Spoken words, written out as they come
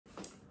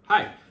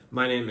Hi,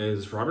 my name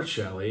is Robert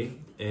Shelley,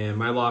 and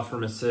my law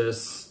firm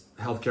assists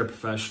healthcare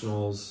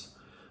professionals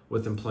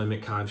with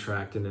employment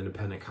contract and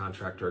independent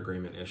contractor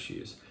agreement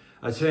issues.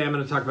 Today I'm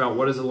going to talk about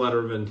what is a letter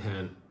of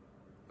intent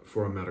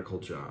for a medical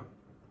job.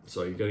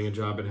 So you're getting a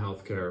job in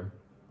healthcare.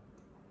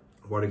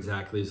 What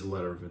exactly is a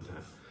letter of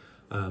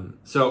intent?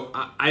 So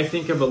I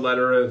think of a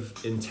letter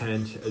of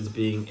intent as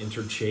being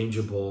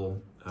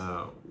interchangeable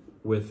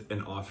with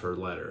an offer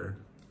letter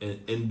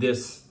in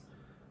this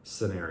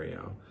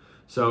scenario.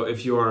 So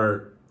if you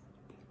are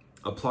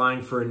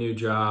applying for a new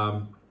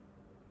job,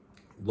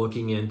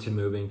 looking into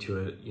moving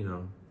to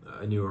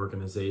a new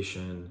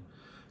organization,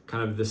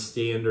 kind of the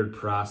standard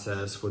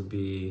process would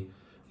be,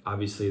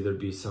 obviously there'd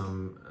be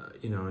some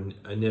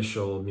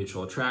initial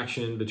mutual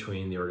attraction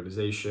between the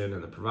organization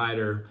and the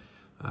provider.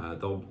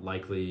 They'll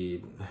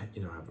likely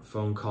have a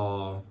phone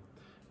call,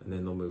 and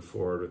then they'll move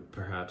forward with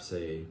perhaps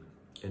a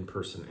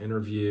in-person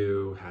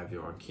interview, have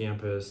you on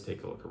campus,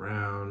 take a look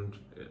around,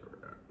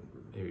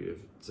 maybe if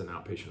it's an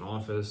outpatient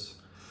office.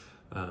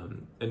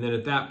 And then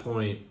at that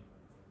point,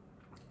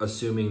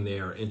 assuming they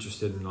are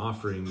interested in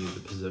offering you the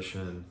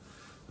position,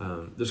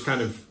 there's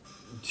kind of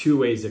two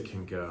ways it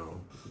can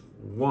go.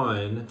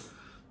 One,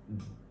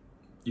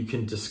 you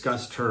can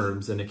discuss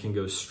terms and it can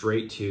go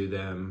straight to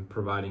them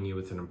providing you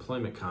with an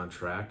employment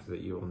contract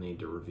that you will need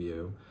to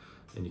review,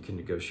 and you can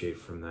negotiate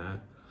from that.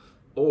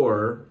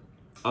 Or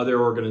other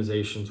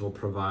organizations will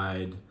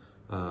provide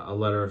a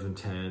letter of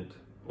intent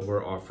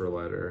or offer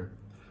letter,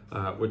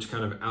 which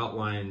kind of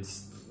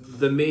outlines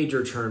the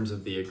major terms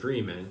of the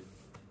agreement.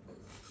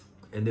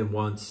 And then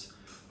once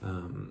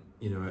an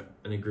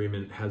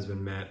agreement has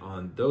been met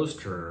on those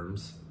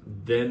terms,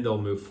 then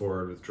they'll move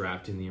forward with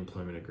drafting the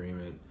employment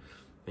agreement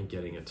and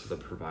getting it to the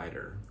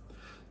provider.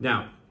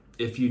 Now,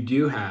 if you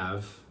do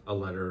have a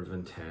letter of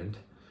intent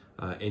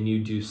and you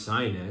do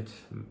sign it,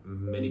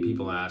 many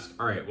people ask,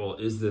 all right, well,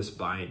 is this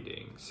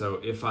binding? So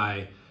if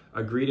I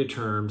agree to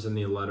terms in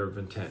the letter of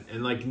intent,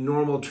 and like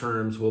normal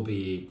terms will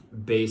be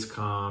base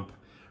comp,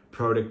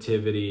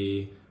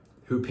 productivity,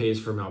 who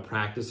pays for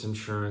malpractice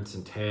insurance,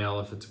 entail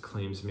if it's a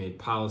claims made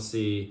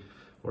policy,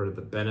 what are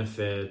the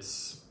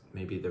benefits,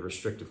 maybe the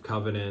restrictive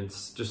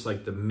covenants, just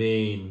like the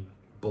main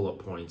bullet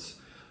points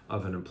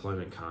of an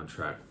employment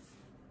contract.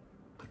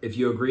 If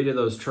you agree to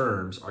those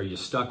terms, are you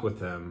stuck with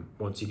them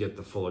once you get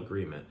the full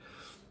agreement?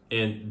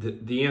 And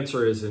the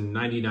answer is, in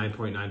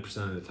 99.9%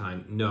 of the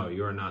time, no,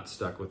 you are not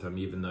stuck with them,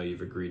 even though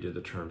you've agreed to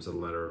the terms of the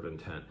letter of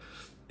intent.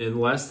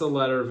 Unless the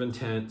letter of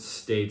intent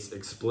states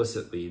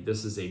explicitly,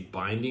 this is a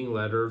binding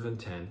letter of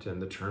intent and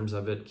the terms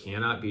of it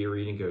cannot be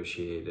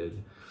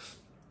renegotiated,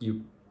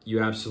 you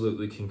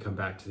absolutely can come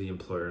back to the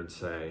employer and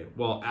say,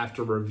 well,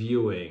 after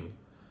reviewing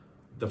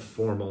the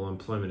formal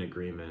employment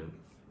agreement,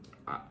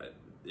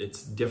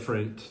 it's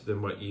different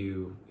than what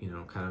you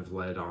kind of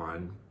led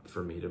on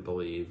for me to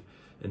believe,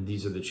 and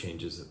these are the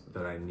changes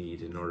that I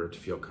need in order to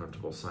feel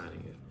comfortable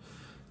signing it.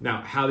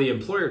 Now, how the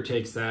employer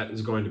takes that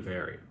is going to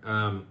vary.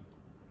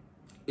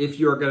 If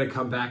you're going to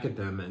come back at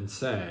them and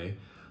say,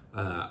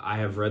 I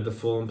have read the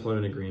full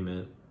employment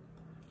agreement,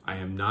 I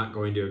am not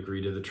going to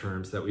agree to the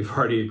terms that we've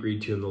already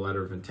agreed to in the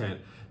letter of intent,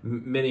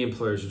 many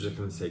employers are just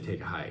going to say, take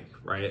a hike,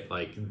 right?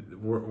 Like,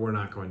 we're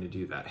not going to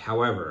do that.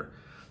 However,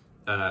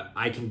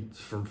 I can,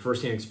 from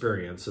firsthand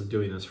experience of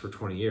doing this for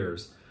 20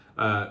 years,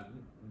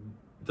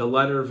 the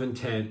letter of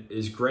intent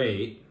is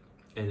great,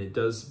 and it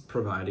does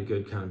provide a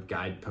good kind of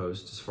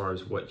guidepost as far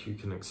as what you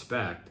can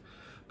expect.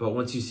 But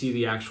once you see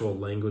the actual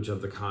language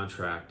of the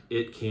contract,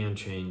 it can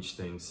change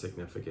things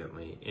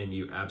significantly, and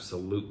you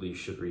absolutely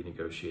should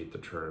renegotiate the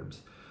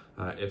terms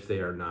if they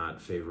are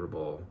not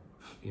favorable,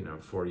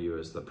 for you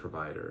as the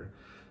provider.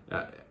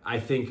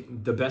 I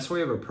think the best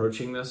way of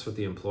approaching this with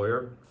the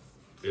employer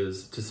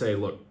is to say,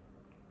 look,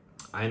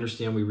 I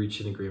understand we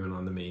reached an agreement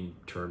on the main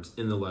terms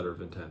in the letter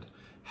of intent.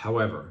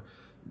 However,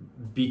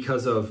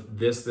 because of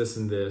this,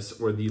 and this,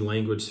 or the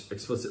language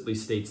explicitly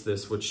states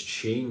this, which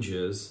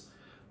changes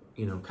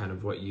kind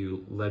of what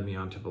you led me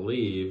on to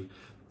believe,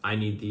 I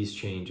need these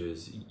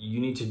changes. You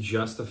need to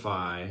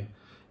justify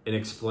and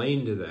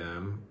explain to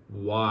them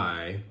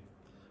why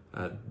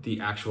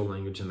the actual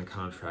language in the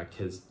contract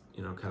has,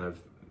 kind of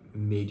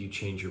made you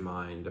change your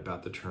mind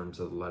about the terms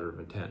of the letter of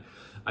intent.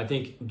 I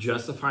think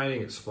justifying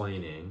and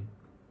explaining,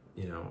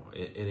 in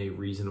a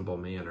reasonable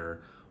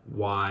manner,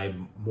 why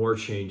more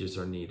changes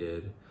are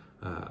needed,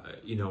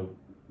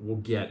 will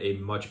get a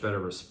much better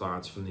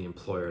response from the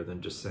employer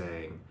than just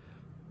saying,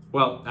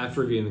 well,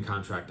 after reviewing the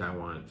contract, I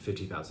want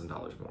 $50,000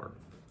 more,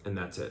 and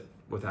that's it,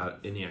 without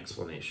any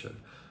explanation.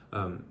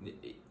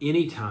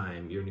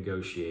 Anytime you're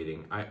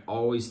negotiating, I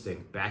always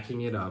think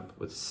backing it up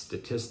with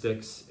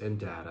statistics and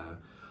data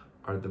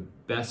are the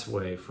best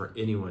way for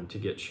anyone to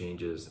get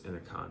changes in a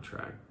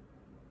contract.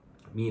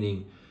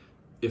 Meaning,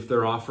 if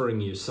they're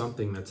offering you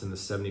something that's in the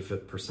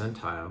 75th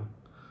percentile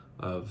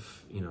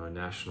of a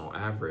national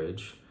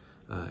average,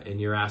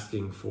 and you're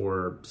asking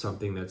for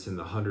something that's in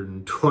the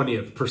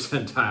 120th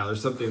percentile or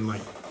something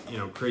like,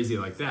 crazy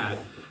like that,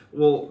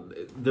 well,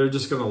 they're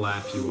just going to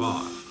laugh you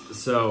off.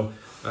 So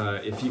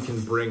if you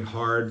can bring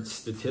hard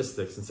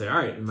statistics and say, all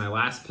right, in my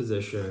last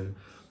position,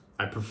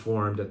 I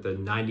performed at the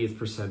 90th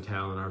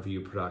percentile in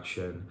RVU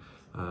production,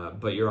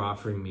 but you're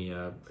offering me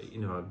a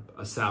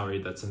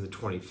salary that's in the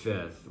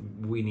 25th.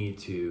 We need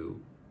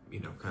to,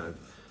 kind of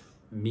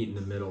meet in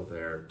the middle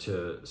there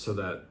so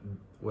that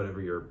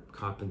whatever you're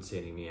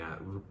compensating me at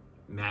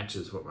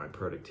matches what my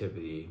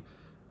productivity,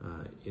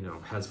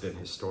 has been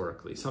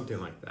historically, something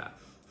like that.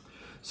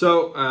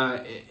 So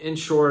in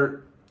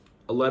short,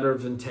 a letter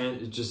of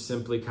intent is just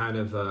simply kind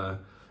of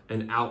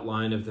an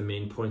outline of the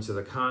main points of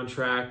the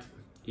contract.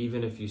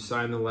 Even if you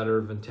sign the letter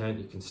of intent,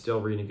 you can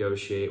still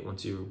renegotiate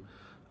once you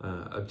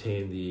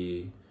obtain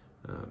the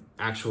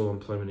actual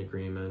employment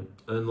agreement,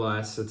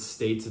 unless it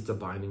states it's a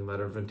binding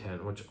letter of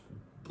intent, which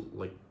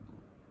like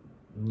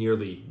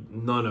nearly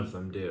none of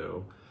them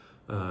do.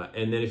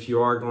 And then if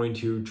you are going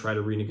to try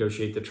to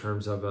renegotiate the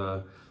terms of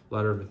a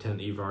letter of intent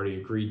that you've already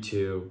agreed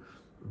to,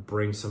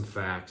 bring some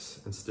facts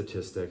and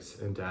statistics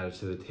and data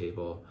to the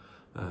table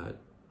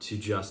to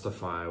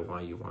justify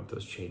why you want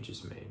those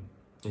changes made.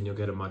 And you'll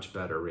get a much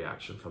better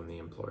reaction from the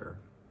employer.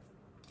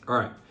 All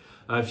right.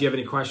 If you have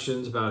any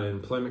questions about an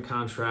employment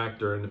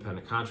contract or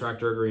independent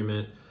contractor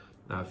agreement,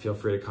 feel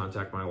free to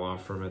contact my law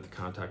firm at the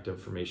contact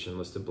information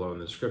listed below in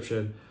the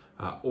description.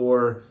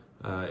 Or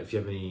if you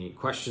have any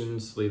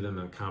questions, leave them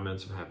in the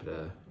comments. I'm happy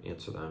to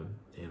answer them.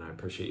 And I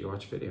appreciate you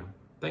watching the video.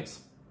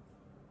 Thanks.